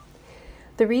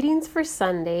The readings for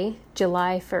Sunday,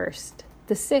 July 1st,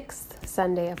 the 6th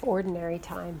Sunday of Ordinary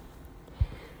Time.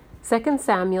 2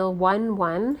 Samuel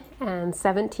 1:1 and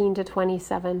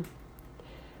 17-27.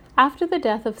 After the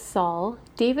death of Saul,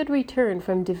 David returned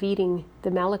from defeating the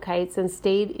Amalekites and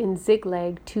stayed in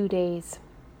Ziklag 2 days.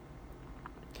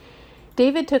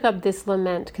 David took up this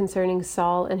lament concerning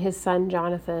Saul and his son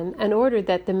Jonathan, and ordered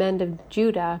that the men of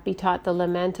Judah be taught the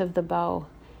lament of the bow.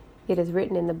 It is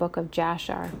written in the book of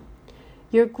Jashar.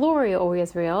 Your glory, O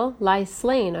Israel, lies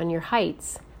slain on your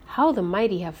heights. How the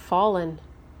mighty have fallen!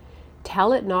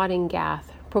 Tell it not in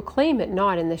Gath, proclaim it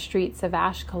not in the streets of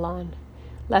Ashkelon,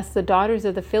 lest the daughters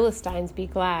of the Philistines be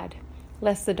glad,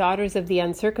 lest the daughters of the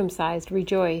uncircumcised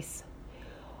rejoice.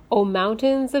 O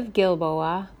mountains of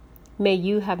Gilboa, may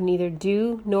you have neither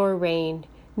dew nor rain,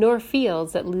 nor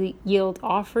fields that yield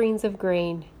offerings of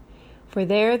grain. For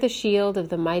there the shield of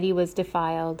the mighty was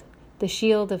defiled, the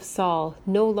shield of Saul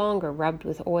no longer rubbed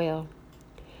with oil.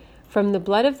 From the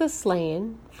blood of the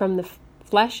slain, from the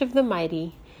flesh of the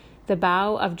mighty, the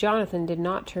bow of Jonathan did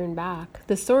not turn back.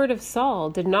 The sword of Saul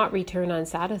did not return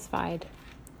unsatisfied.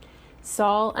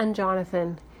 Saul and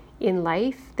Jonathan, in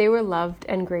life they were loved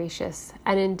and gracious,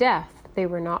 and in death they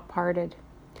were not parted.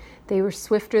 They were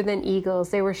swifter than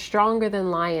eagles, they were stronger than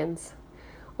lions.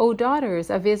 O daughters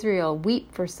of Israel,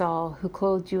 weep for Saul, who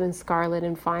clothed you in scarlet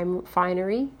and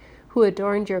finery, who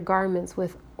adorned your garments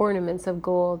with ornaments of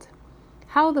gold.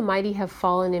 How the mighty have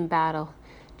fallen in battle!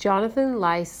 Jonathan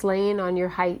lies slain on your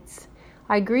heights.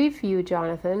 I grieve for you,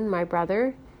 Jonathan, my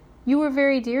brother. You were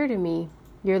very dear to me.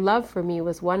 Your love for me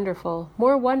was wonderful,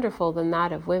 more wonderful than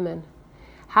that of women.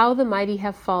 How the mighty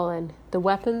have fallen! The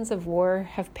weapons of war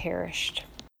have perished.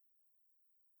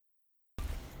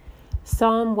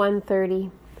 Psalm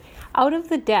 130. Out of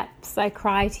the depths I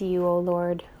cry to you, O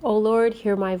Lord. O Lord,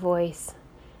 hear my voice.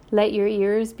 Let your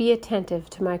ears be attentive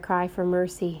to my cry for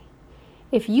mercy.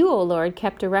 If you, O Lord,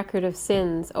 kept a record of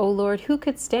sins, O Lord, who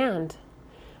could stand?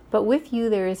 But with you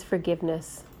there is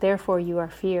forgiveness, therefore you are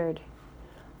feared.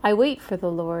 I wait for the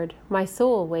Lord, my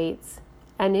soul waits,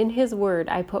 and in his word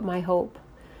I put my hope.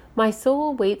 My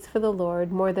soul waits for the Lord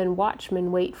more than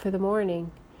watchmen wait for the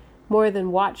morning, more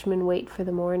than watchmen wait for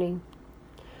the morning.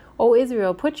 O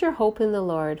Israel, put your hope in the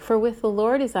Lord, for with the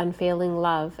Lord is unfailing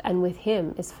love, and with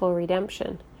him is full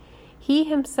redemption. He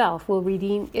himself will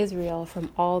redeem Israel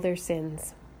from all their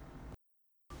sins.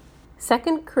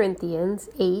 2 Corinthians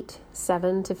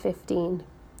 8:7-15.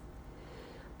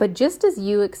 But just as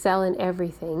you excel in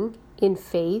everything, in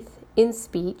faith, in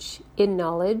speech, in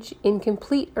knowledge, in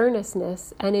complete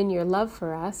earnestness, and in your love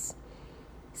for us,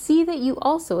 see that you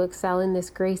also excel in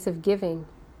this grace of giving.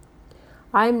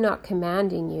 I am not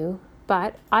commanding you,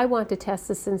 but I want to test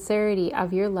the sincerity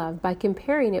of your love by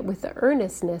comparing it with the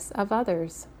earnestness of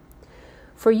others.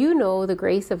 For you know the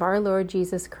grace of our Lord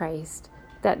Jesus Christ,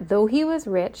 that though he was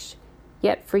rich,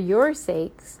 yet for your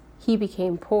sakes he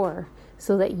became poor,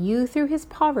 so that you through his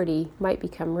poverty might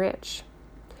become rich.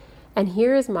 And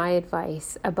here is my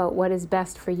advice about what is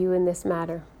best for you in this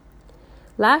matter.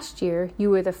 Last year you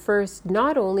were the first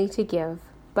not only to give,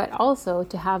 but also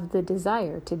to have the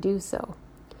desire to do so.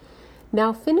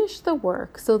 Now finish the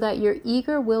work so that your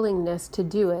eager willingness to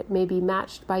do it may be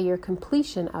matched by your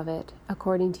completion of it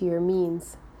according to your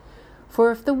means. For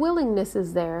if the willingness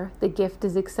is there, the gift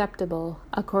is acceptable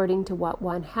according to what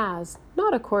one has,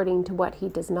 not according to what he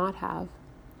does not have.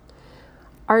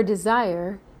 Our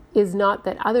desire is not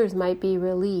that others might be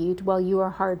relieved while you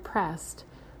are hard pressed,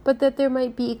 but that there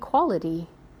might be equality.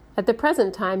 At the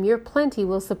present time, your plenty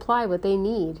will supply what they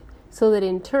need, so that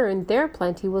in turn their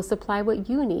plenty will supply what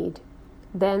you need.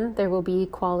 Then there will be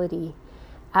equality.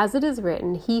 As it is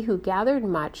written, he who gathered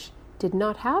much did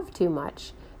not have too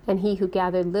much, and he who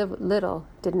gathered little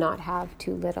did not have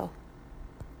too little.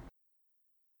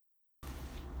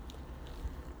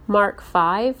 Mark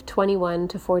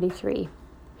 5:21-43.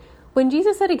 When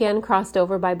Jesus had again crossed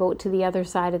over by boat to the other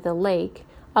side of the lake,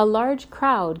 a large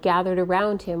crowd gathered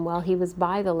around him while he was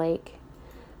by the lake.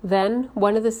 Then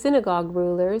one of the synagogue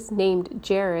rulers, named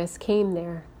Jairus, came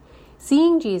there.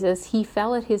 Seeing Jesus, he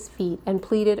fell at his feet and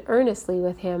pleaded earnestly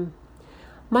with him.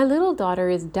 My little daughter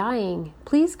is dying.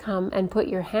 Please come and put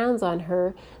your hands on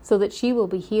her so that she will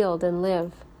be healed and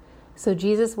live. So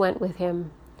Jesus went with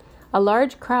him. A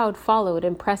large crowd followed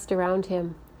and pressed around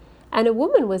him. And a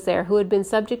woman was there who had been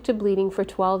subject to bleeding for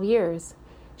 12 years.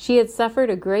 She had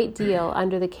suffered a great deal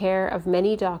under the care of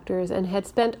many doctors and had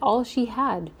spent all she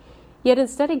had. Yet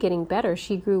instead of getting better,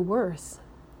 she grew worse.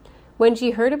 When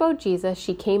she heard about Jesus,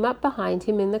 she came up behind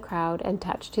him in the crowd and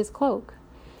touched his cloak,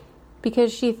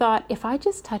 because she thought, if I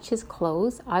just touch his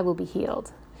clothes, I will be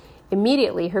healed.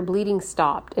 Immediately her bleeding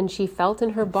stopped, and she felt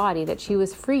in her body that she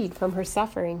was freed from her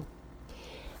suffering.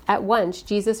 At once,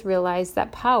 Jesus realized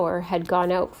that power had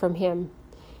gone out from him.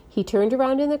 He turned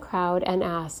around in the crowd and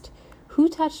asked, "Who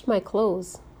touched my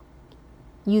clothes?"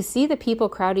 "You see the people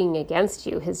crowding against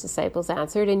you," his disciples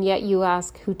answered, "and yet you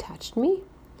ask, 'Who touched me?'"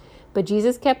 But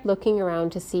Jesus kept looking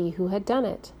around to see who had done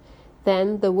it.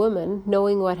 Then the woman,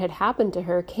 knowing what had happened to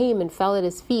her, came and fell at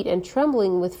his feet, and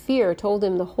trembling with fear told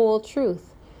him the whole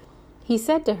truth. He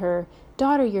said to her,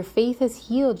 "Daughter, your faith has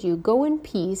healed you. Go in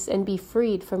peace and be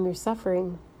freed from your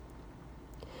suffering."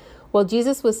 While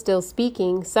Jesus was still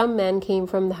speaking, some men came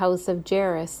from the house of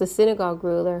Jairus, the synagogue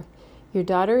ruler. "Your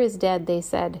daughter is dead," they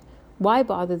said. "Why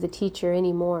bother the teacher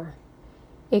any more?"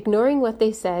 Ignoring what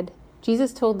they said,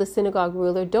 Jesus told the synagogue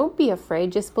ruler, "Don't be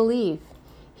afraid, just believe."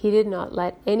 He did not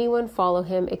let anyone follow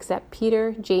him except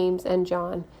Peter, James, and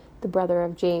John, the brother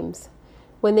of James.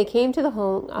 When they came to the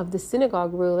home of the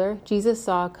synagogue ruler, Jesus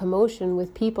saw a commotion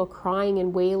with people crying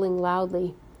and wailing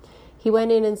loudly. He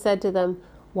went in and said to them,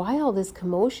 "Why all this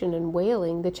commotion and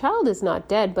wailing? The child is not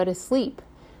dead, but asleep."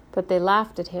 But they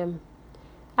laughed at him.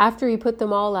 After he put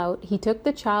them all out, he took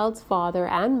the child's father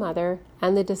and mother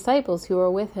and the disciples who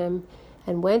were with him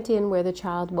and went in where the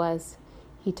child was.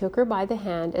 He took her by the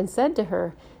hand and said to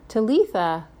her,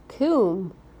 "Talitha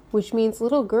cum," which means,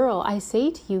 "Little girl, I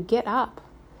say to you, get up."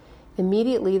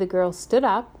 Immediately the girl stood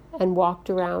up and walked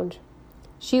around.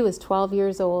 She was 12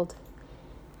 years old.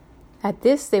 At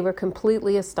this they were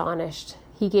completely astonished.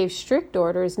 He gave strict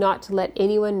orders not to let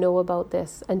anyone know about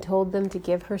this and told them to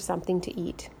give her something to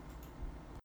eat.